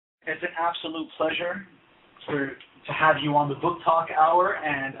it's an absolute pleasure to have you on the Book Talk Hour,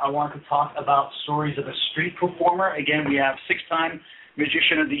 and I want to talk about stories of a street performer. Again, we have six-time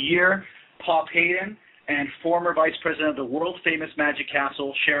Magician of the Year, Pop Haydn, and former Vice President of the world-famous Magic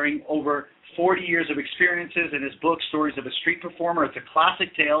Castle, sharing over 40 years of experiences in his book, Stories of a Street Performer. It's a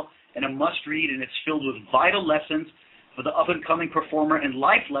classic tale and a must-read, and it's filled with vital lessons for the up-and-coming performer and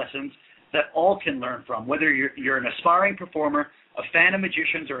life lessons that all can learn from. Whether you're an aspiring performer, a fan of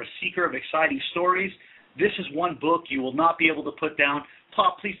magicians, or a seeker of exciting stories, this is one book you will not be able to put down.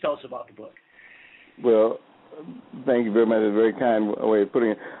 Pop, please tell us about the book. Well, thank you very much. It's a very kind way of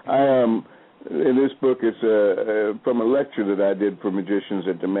putting it. In this book, it's from a lecture that I did for magicians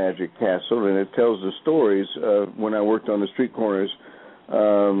at the Magic Castle, and it tells the stories of when I worked on the street corners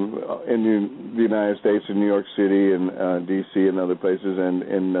in the United States, in New York City, and D.C., and other places, and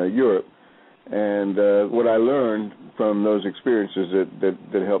in Europe. And what I learned from those experiences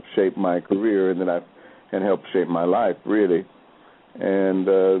that helped shape my career and helped shape my life, really, and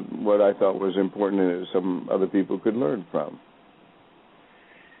what I thought was important and some other people could learn from.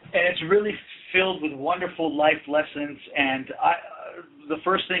 And it's really filled with wonderful life lessons. And the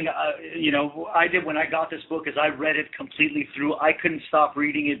first thing, I did when I got this book is I read it completely through. I couldn't stop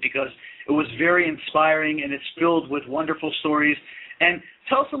reading it because it was very inspiring, and it's filled with wonderful stories. And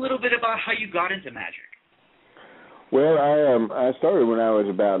tell us a little bit about how you got into magic. Well, I started when I was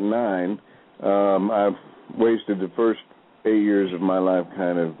about 9. I wasted the first 8 years of my life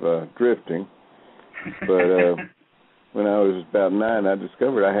kind of drifting, but when I was about 9, I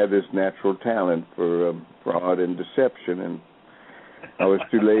discovered I had this natural talent for fraud and deception, and I was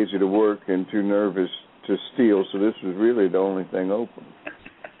too lazy to work and too nervous to steal, so this was really the only thing open.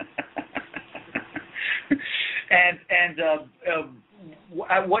 And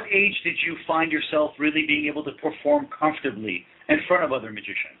at what age did you find yourself really being able to perform comfortably in front of other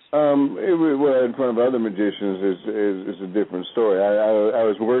magicians? In front of other magicians is a different story. I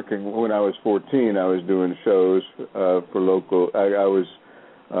was working when I was 14. I was doing shows for local. I was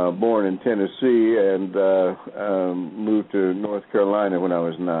born in Tennessee and moved to North Carolina when I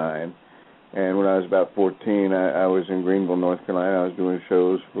was 9. And when I was about 14, I was in Greenville, North Carolina. I was doing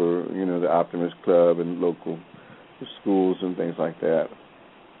shows for the Optimist Club and local schools and things like that.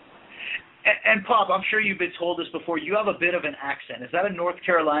 And Pop, I'm sure you've been told this before, you have a bit of an accent. Is that a North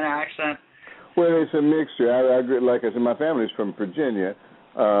Carolina accent? Well, it's a mixture. Like I said, my family's from Virginia,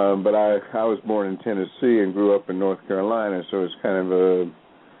 but I was born in Tennessee and grew up in North Carolina, so it's kind of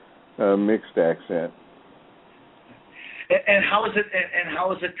a mixed accent. And how is it? And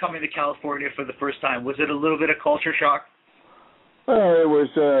how is it coming to California for the first time? Was it a little bit of culture shock? It was.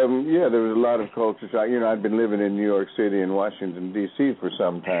 There was a lot of culture shock. I'd been living in New York City and Washington D.C. for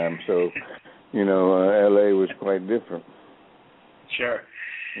some time, so L.A. was quite different. Sure.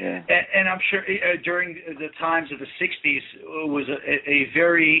 Yeah. And I'm sure during the times of the '60s it was a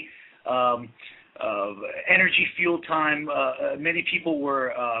very energy-fueled time. Many people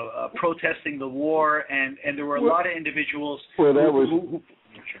were protesting the war, and there were a lot of individuals Well, that was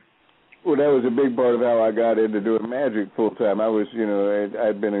a big part of how I got into doing magic full time. I was,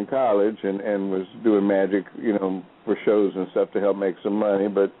 I'd been in college and was doing magic, for shows and stuff to help make some money.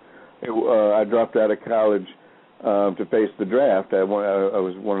 But I dropped out of college to face the draft. I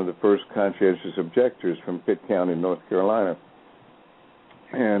was one of the first conscientious objectors from Pitt County, North Carolina,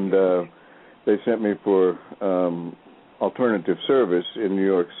 and they sent me for alternative service in New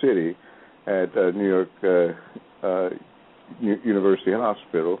York City at New York University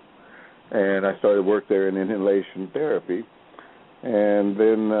Hospital. And I started work there in inhalation therapy. And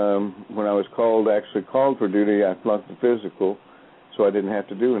then when I was called for duty, I flunked the physical, so I didn't have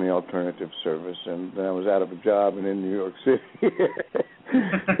to do any alternative service. And then I was out of a job and in New York City.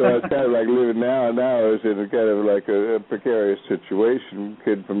 So I was kind of like living now. And now I was in a kind of like a precarious situation,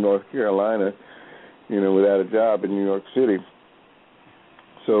 kid from North Carolina, without a job in New York City.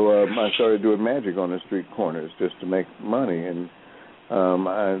 So I started doing magic on the street corners just to make money. And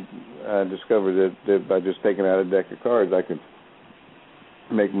I discovered that by just taking out a deck of cards, I could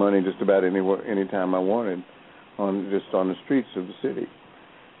make money just about any time I wanted on the streets of the city.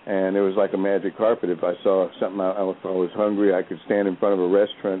 And it was like a magic carpet. If I saw something, I was hungry, I could stand in front of a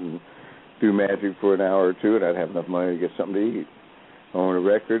restaurant and do magic for an hour or two, and I'd have enough money to get something to eat. On a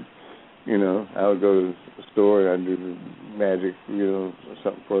record, I would go to the store and I'd do the magic,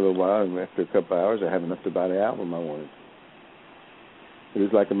 something for a little while, and after a couple of hours, I'd have enough to buy the album I wanted. It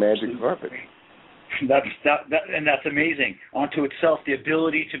was like a magic carpet. That's amazing. Onto itself, the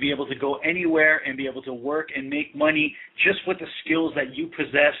ability to be able to go anywhere and be able to work and make money just with the skills that you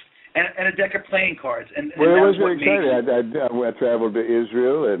possessed and a deck of playing cards. And well, that it was was what very made exciting. I traveled to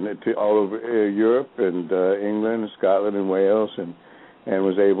Israel and to all over Europe and England, Scotland, and Wales, and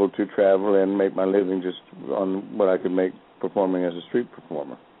was able to travel and make my living just on what I could make performing as a street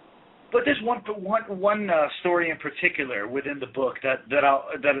performer. But there's one story in particular within the book that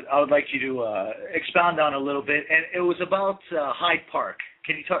I would like you to expound on a little bit, and it was about Hyde Park.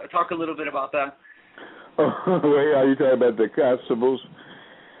 Can you talk a little bit about that? Oh, are you talking about the constables?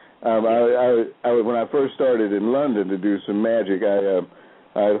 When I first started in London to do some magic, I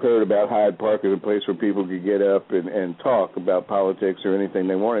heard about Hyde Park as a place where people could get up and talk about politics or anything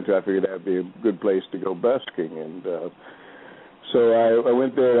they wanted to. I figured that would be a good place to go busking, and so I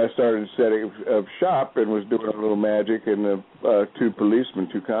went there and I started setting up shop and was doing a little magic, and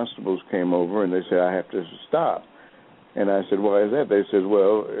two constables came over, and they said, I have to stop. And I said, why is that? They said,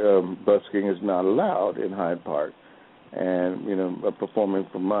 well, busking is not allowed in Hyde Park, and, performing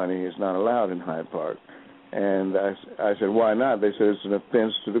for money is not allowed in Hyde Park. And I said, why not? They said, it's an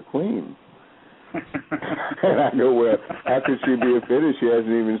offense to the Queen. And I go, well, how could she be offended? She hasn't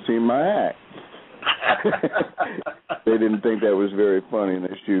even seen my act. They didn't think that was very funny, and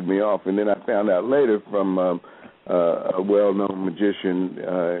they shooed me off. And then I found out later from a well-known magician,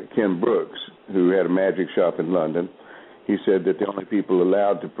 Ken Brooks, who had a magic shop in London. He said that the only people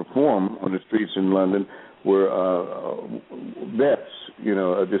allowed to perform on the streets in London were vets,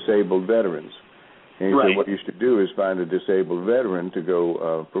 disabled veterans. And he said what you should do is find a disabled veteran to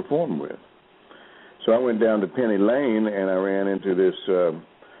go perform with. So I went down to Penny Lane, and I ran into this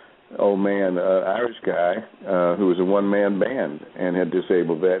old man, Irish guy, who was a one-man band and had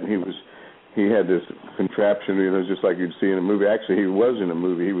disabled vet. And he had this contraption, just like you'd see in a movie. Actually, he was in a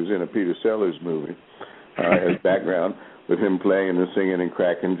movie. He was in a Peter Sellers movie as background, with him playing and singing and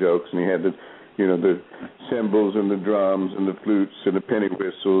cracking jokes. And he had the cymbals and the drums and the flutes and the penny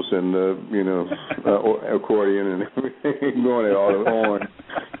whistles and the, accordion and everything going at all, the horn,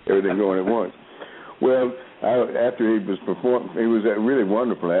 everything going at once. Well, after he was performing, he was really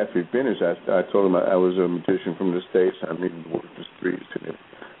wonderful. After he finished, I told him I was a magician from the States. I needed to work the streets, and if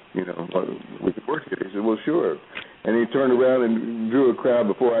we could work it. He said, well, sure. And he turned around and drew a crowd.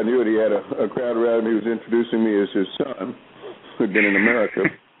 Before I knew it, he had a crowd around him. He was introducing me as his son, who'd been in America.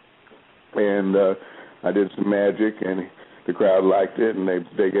 And I did some magic, and the crowd liked it, and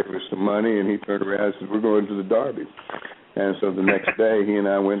they gave us some money. And he turned around and said, we're going to the Derby. And so the next day, he and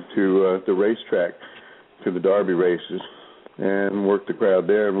I went to the racetrack, to the Derby races, and worked the crowd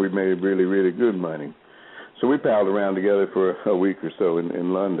there, and we made really, really good money. So we palled around together for a week or so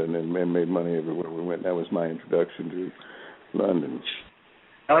in London and made money everywhere we went. That was my introduction to London.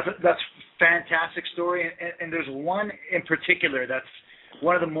 That's a fantastic story, and there's one in particular that's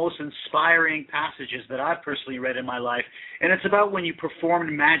one of the most inspiring passages that I've personally read in my life, and it's about when you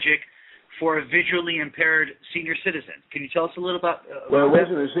performed magic for a visually impaired senior citizen. Can you tell us a little about Well, it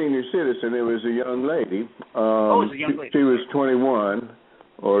wasn't a senior citizen. It was a young lady. It was a young lady. She was 21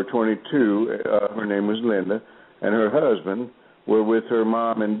 or 22. Her name was Linda, and her husband were with her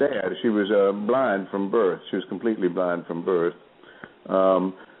mom and dad. She was blind from birth. She was completely blind from birth.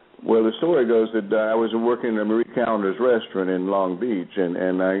 Well, the story goes that I was working at Marie Callender's restaurant in Long Beach,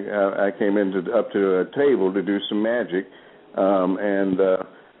 and I came up to a table to do some magic, and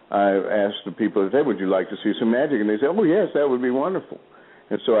I asked the people at the table, would you like to see some magic? And they said, oh, yes, that would be wonderful.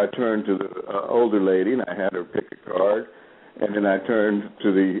 And so I turned to the older lady, and I had her pick a card. And then I turned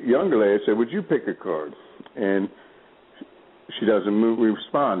to the younger lady and said, would you pick a card? And she doesn't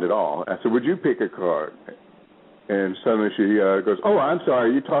respond at all. I said, would you pick a card? And suddenly she goes, oh, I'm sorry,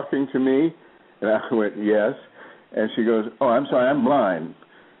 are you talking to me? And I went, yes. And she goes, oh, I'm sorry, I'm blind.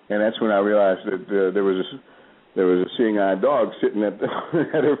 And that's when I realized that there was a seeing-eye dog sitting at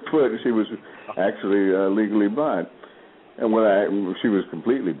her foot. She was actually legally blind. And she was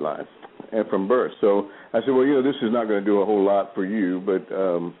completely blind and from birth. So I said, well, this is not going to do a whole lot for you, but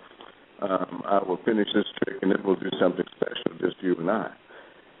I will finish this trick, and then we'll do something special, just you and I.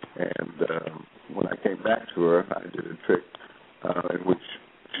 And when I came back to her, I did a trick in which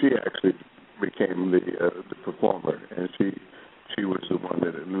she actually became the performer, and she was the one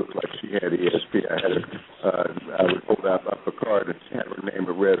that it looked like she had ESP. I would hold up a card and she had her name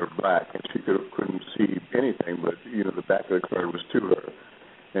of red or black, and she couldn't see anything, but the back of the card was to her,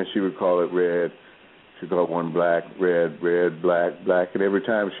 and she would call it red. She'd call one black, red, red, black, black, and every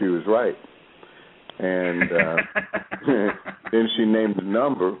time she was right. And then she named the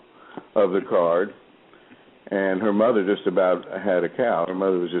number of the card, and her mother just about had a cow. Her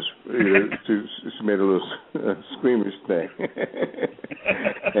mother was just, she made a little squeamish thing.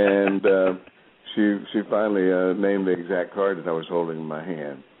 And she finally named the exact card that I was holding in my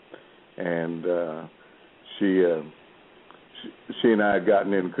hand. and she and I had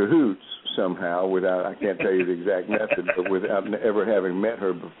gotten in cahoots somehow without, I can't tell you the exact method, but without ever having met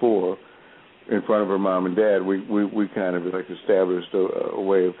her before in front of her mom and dad, we kind of like established a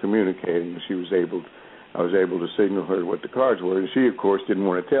way of communicating. I was able to signal her what the cards were, and she, of course, didn't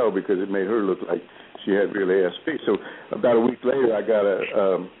want to tell because it made her look like she had real ASP. So about a week later, I got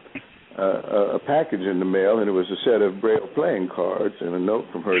a package in the mail, and it was a set of Braille playing cards and a note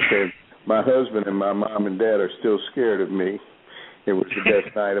from her saying, "My husband and my mom and dad are still scared of me. It was the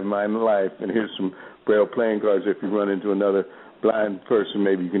best night of my life, and here's some Braille playing cards. If you run into another blind person,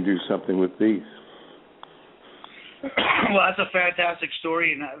 maybe you can do something with these." Well, that's a fantastic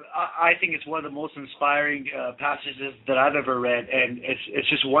story, and I think it's one of the most inspiring passages that I've ever read, and it's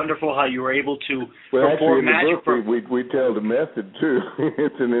just wonderful how you were able to perform magic. Well, actually, in the book, we tell the method too.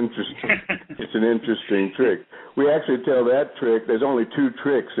 It's an interesting trick. We actually tell that trick. There's only 2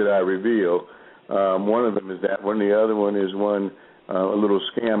 tricks that I reveal. One of them is that one. The other one is a little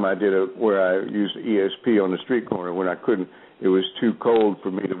scam I did where I used ESP on the street corner when I couldn't. It was too cold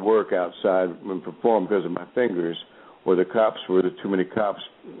for me to work outside and perform because of my fingers, or the cops were too many cops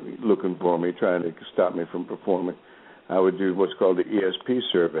looking for me, trying to stop me from performing. I would do what's called the ESP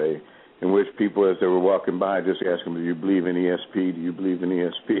survey, in which people, as they were walking by, just ask them, "Do you believe in ESP? Do you believe in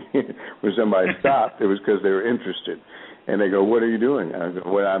ESP?" When somebody stopped, it was because they were interested. And they go, "What are you doing?" I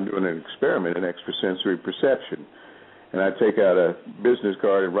go, "Well, I'm doing an experiment in extrasensory perception." And I'd take out a business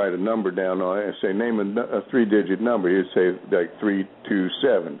card and write a number down on it and say, "Name a 3-digit number." He'd say, like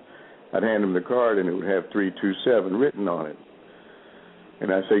 327. I'd hand him the card, and it would have 327 written on it.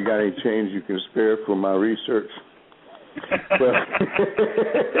 And I'd say, "You got any change you can spare for my research?" But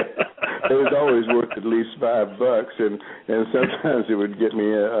it was always worth at least $5, and sometimes it would get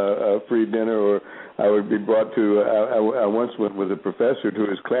me a free dinner, or I would be brought to. I once went with a professor to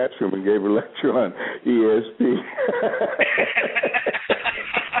his classroom and gave a lecture on ESP.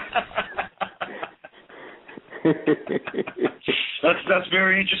 That's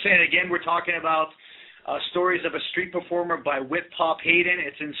very interesting. And again, we're talking about Stories of a Street Performer by Whip Pop Haydn.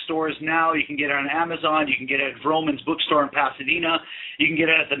 It's in stores now. You can get it on Amazon. You can get it at Vroman's Bookstore in Pasadena. You can get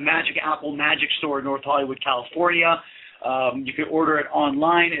it at the Magic Apple Magic Store in North Hollywood, California. You can order it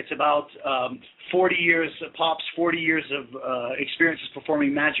online. It's about 40 years, Pop's 40 years of experiences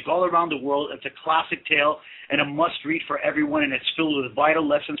performing magic all around the world. It's a classic tale and a must-read for everyone, and it's filled with vital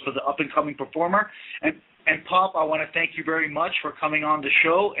lessons for the up-and-coming performer. And Pop, I want to thank you very much for coming on the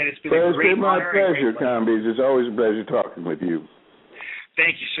show, and it's been a great honor. It's been my pleasure, Combies. It's always a pleasure talking with you.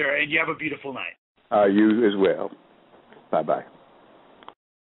 Thank you, sir, and you have a beautiful night. You as well. Bye-bye.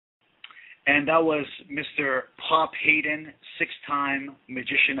 And that was Mr. Pop Haydn, 6-time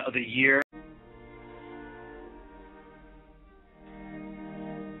Magician of the Year.